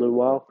injury for a little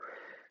while.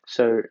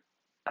 So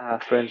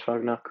Franz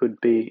Wagner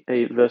could be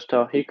a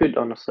versatile. He could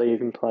honestly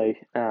even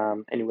play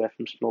anywhere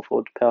from small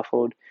forward to power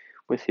forward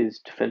with his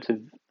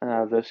defensive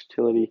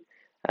versatility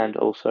and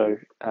also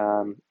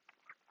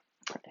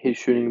his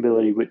shooting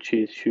ability, which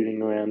is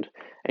shooting around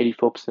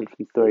 84%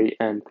 from 3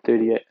 and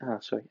 84%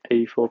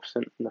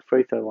 from the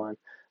free throw line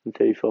and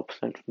 34%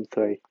 from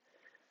 3.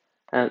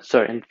 And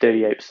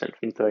 38%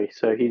 from 3.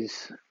 So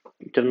he's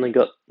definitely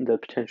got the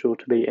potential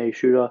to be a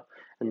shooter,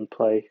 and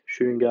play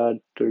shooting guard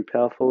through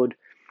power forward.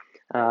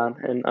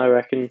 And I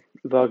reckon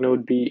Wagner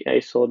would be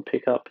a solid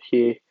pickup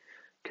here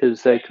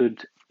because they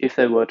could, if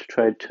they were to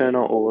trade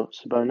Turner or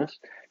Sabonis,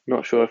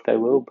 not sure if they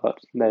will, but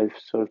they've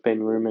sort of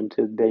been rumoured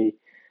to be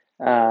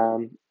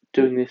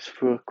doing this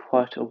for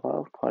quite a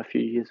while, quite a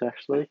few years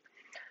actually.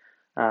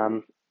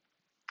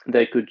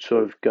 They could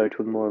sort of go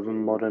to more of a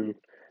modern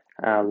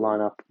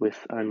lineup with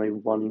only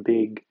one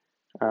big,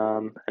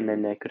 and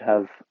then they could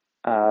have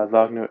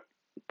Wagner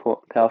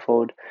power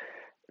forward,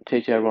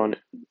 TJ Warren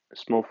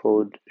small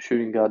forward,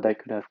 shooting guard they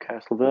could have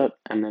Caris LeVert,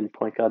 and then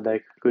point guard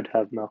they could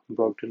have Malcolm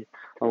Brogdon,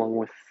 along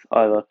with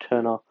either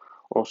Turner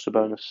or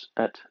Sabonis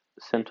at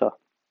centre.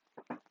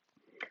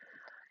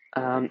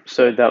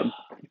 So that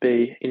would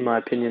be, in my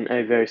opinion,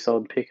 a very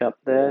solid pickup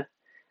there.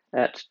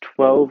 At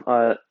 12,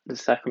 the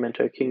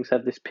Sacramento Kings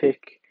have this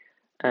pick,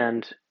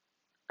 and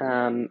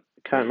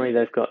currently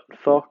they've got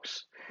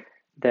Fox.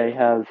 They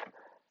have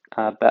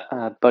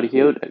Buddy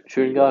Hield at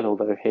shooting guard,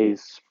 although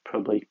he's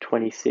probably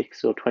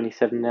 26 or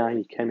 27 now.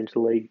 He came into the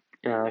league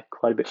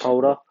quite a bit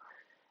older.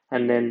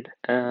 And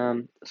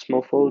then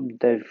small forward,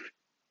 they've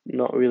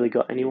not really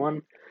got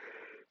anyone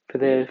for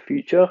their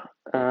future.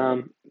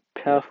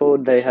 Power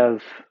forward, they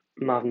have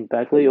Marvin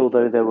Bagley,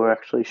 although they were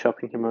actually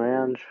shopping him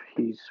around.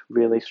 He's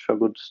really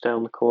struggled to stay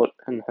on the court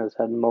and has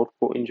had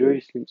multiple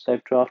injuries since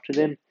they've drafted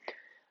him.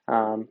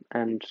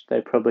 And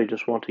they probably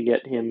just want to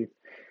get him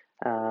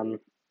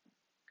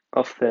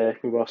off their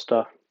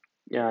roster,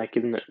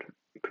 given that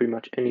pretty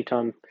much any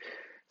time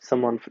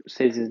someone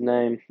sees his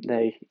name,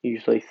 they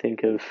usually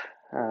think of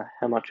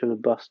how much of a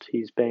bust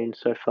he's been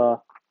so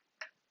far.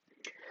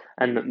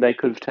 And they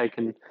could have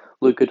taken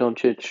Luka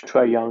Doncic,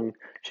 Trae Young,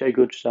 Shai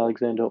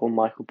Gilgeous-Alexander, or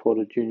Michael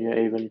Porter Jr.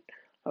 even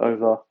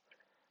over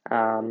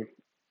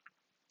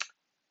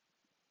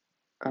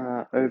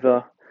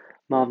over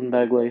Marvin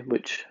Bagley,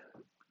 which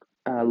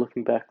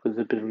looking back was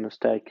a bit of a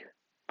mistake,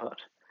 but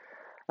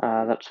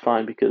that's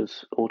fine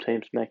because all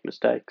teams make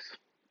mistakes.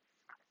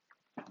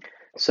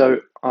 So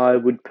I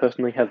would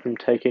personally have them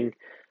taking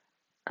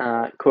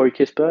Corey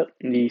Kispert,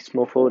 the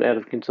small forward out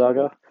of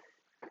Gonzaga.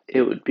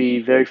 It would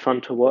be very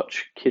fun to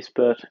watch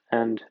Kispert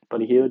and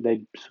Buddy Hield.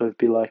 They'd sort of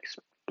be like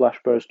Splash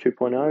Bros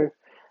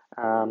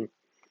 2.0,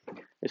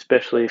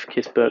 especially if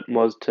Kispert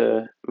was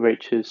to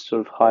reach his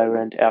sort of higher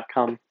end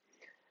outcome.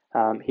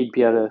 He'd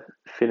be able to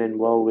fit in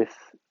well with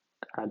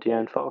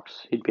De'Aaron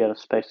Fox. He'd be able to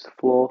space the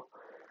floor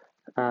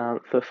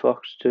for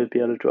Fox to be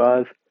able to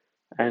drive,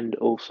 and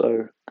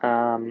also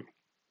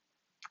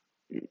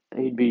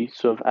he'd be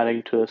sort of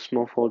adding to a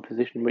small forward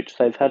position, which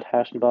they've had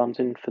Harrison Barnes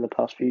in for the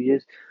past few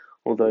years,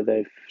 although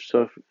they've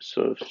sort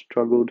of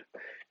struggled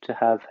to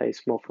have a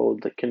small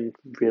forward that can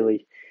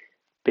really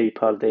be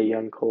part of their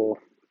young core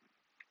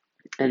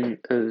and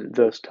a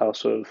versatile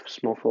sort of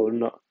small forward,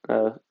 not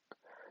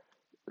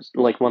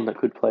like one that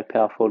could play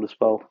power forward as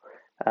well,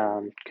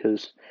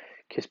 because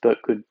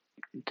Kispert could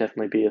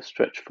definitely be a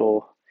stretch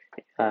for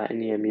in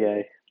the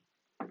NBA.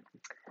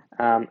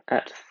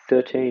 At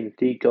 13,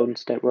 the Golden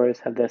State Warriors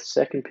have their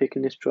second pick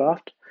in this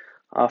draft,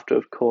 after,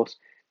 of course,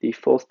 the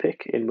fourth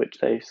pick in which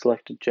they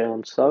selected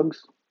Jalen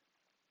Suggs.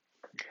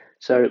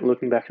 So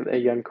looking back at their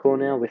young core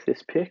now with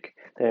this pick,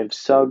 they have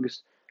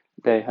Suggs,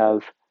 they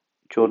have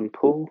Jordan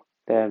Poole,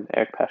 they have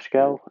Eric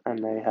Paschall,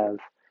 and they have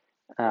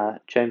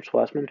James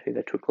Wiseman, who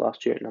they took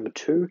last year at number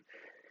 2.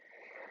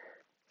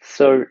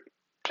 So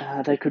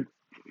they could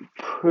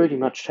pretty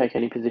much take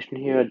any position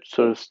here. I'd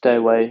sort of stay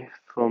away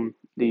from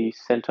the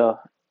center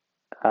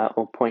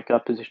or point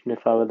guard position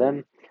if I were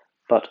them,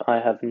 but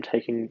I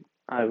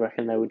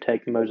reckon they would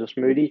take Moses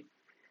Moody,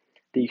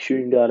 the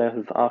shooting guard out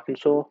of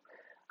Arkansas.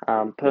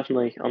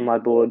 Personally, on my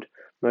board,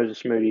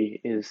 Moses Moody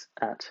is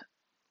at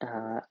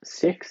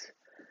 6,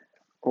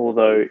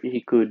 although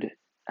he could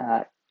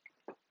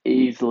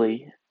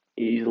easily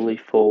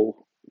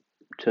fall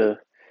to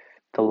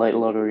the late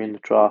lottery in the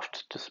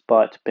draft,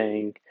 despite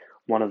being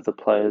one of the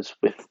players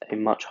with a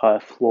much higher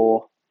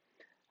floor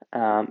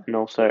and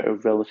also a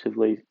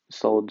relatively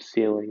solid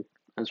ceiling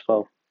as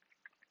well.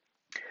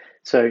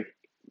 So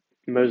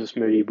Moses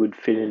Moody would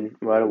fit in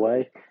right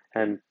away,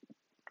 and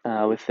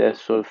with their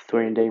sort of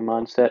 3-and-D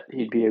mindset,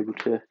 he'd be able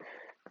to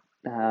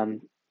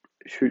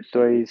shoot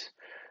threes,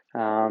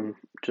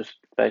 just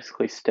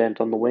basically stand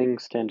on the wing,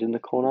 stand in the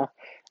corner,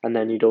 and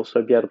then he'd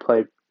also be able to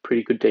play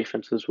pretty good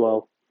defense as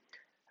well.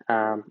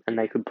 And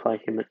they could play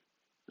him at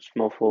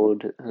small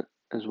forward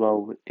as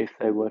well if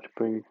they were to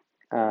bring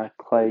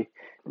Clay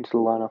into the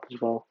lineup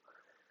as well.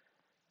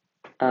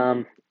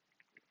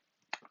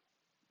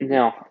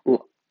 Now,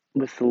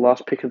 with the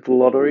last pick of the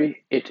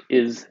lottery, it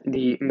is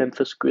the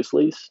Memphis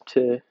Grizzlies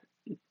to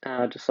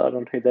decide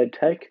on who they'd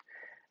take.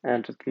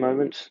 And at the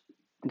moment,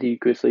 the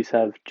Grizzlies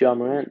have Ja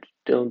Morant,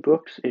 Dillon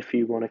Brooks, if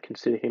you want to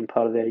consider him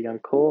part of their young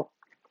core.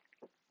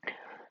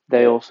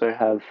 They also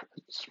have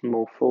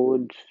small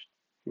forwards.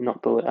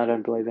 I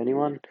don't believe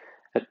anyone.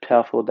 At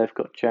power forward, they've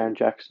got Jaren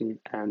Jackson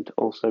and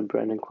also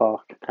Brandon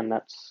Clark, and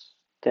that's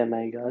their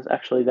main guys.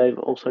 Actually, they've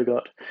also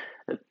got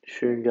at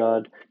shooting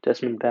guard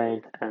Desmond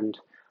Bane, and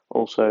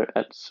also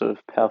at sort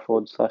of power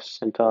forward /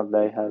 center,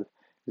 they have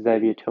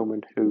Xavier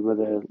Tillman, who were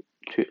the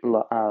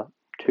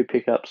two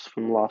pickups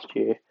from last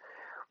year,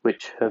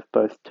 which have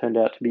both turned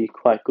out to be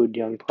quite good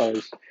young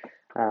players.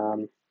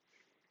 In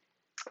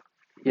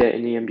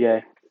the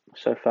NBA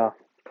so far.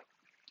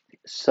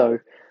 So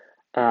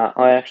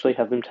I actually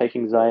have them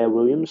taking Zaire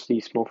Williams,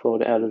 the small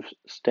forward out of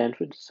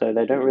Stanford. So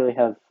they don't really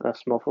have a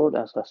small forward,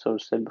 as I sort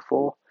of said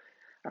before.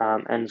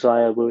 And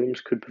Zaire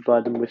Williams could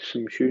provide them with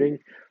some shooting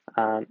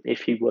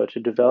if he were to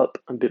develop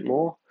a bit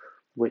more,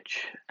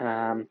 which,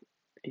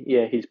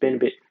 he's been a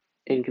bit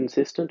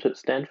inconsistent at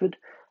Stanford,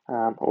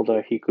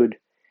 although he's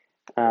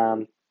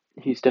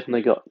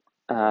definitely got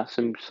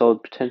some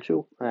solid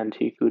potential and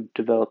he could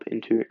develop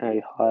into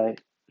a high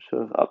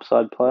sort of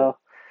upside player,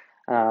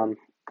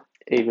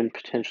 even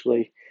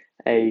potentially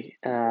a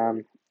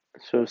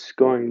sort of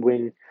scoring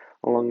wing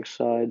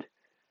alongside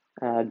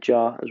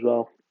Ja as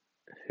well,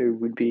 who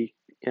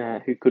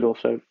could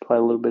also play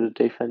a little bit of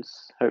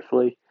defense,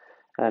 hopefully,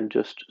 and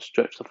just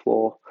stretch the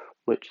floor,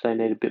 which they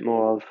need a bit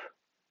more of,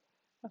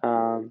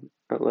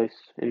 at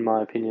least in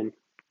my opinion.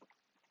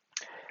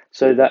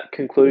 So that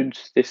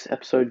concludes this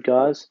episode,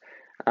 guys.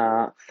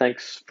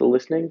 Thanks for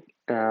listening.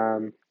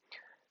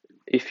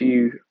 If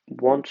you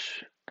want,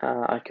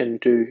 I can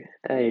do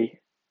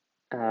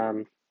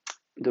the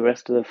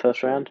rest of the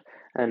first round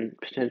and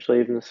potentially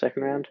even the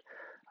second round.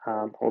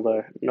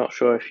 Although not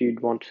sure if you'd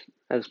want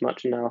as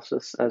much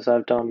analysis as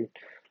I've done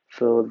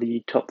for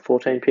the top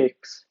 14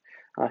 picks.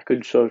 I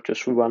could sort of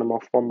just run them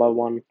off one by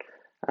one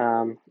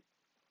a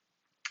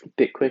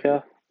bit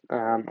quicker,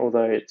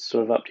 although it's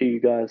sort of up to you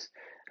guys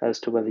as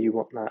to whether you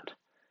want that.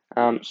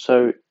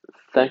 So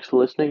thanks for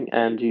listening,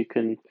 and you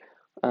can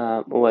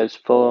always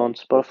follow on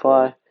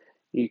Spotify.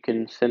 You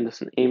can send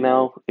us an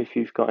email if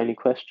you've got any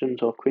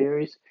questions or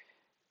queries.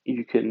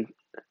 You can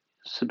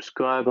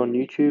subscribe on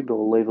YouTube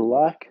or leave a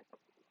like.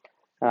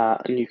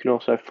 And you can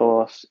also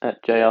follow us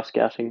at JR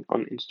Scouting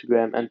on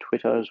Instagram and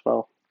Twitter as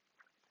well.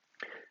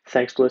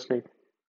 Thanks for listening.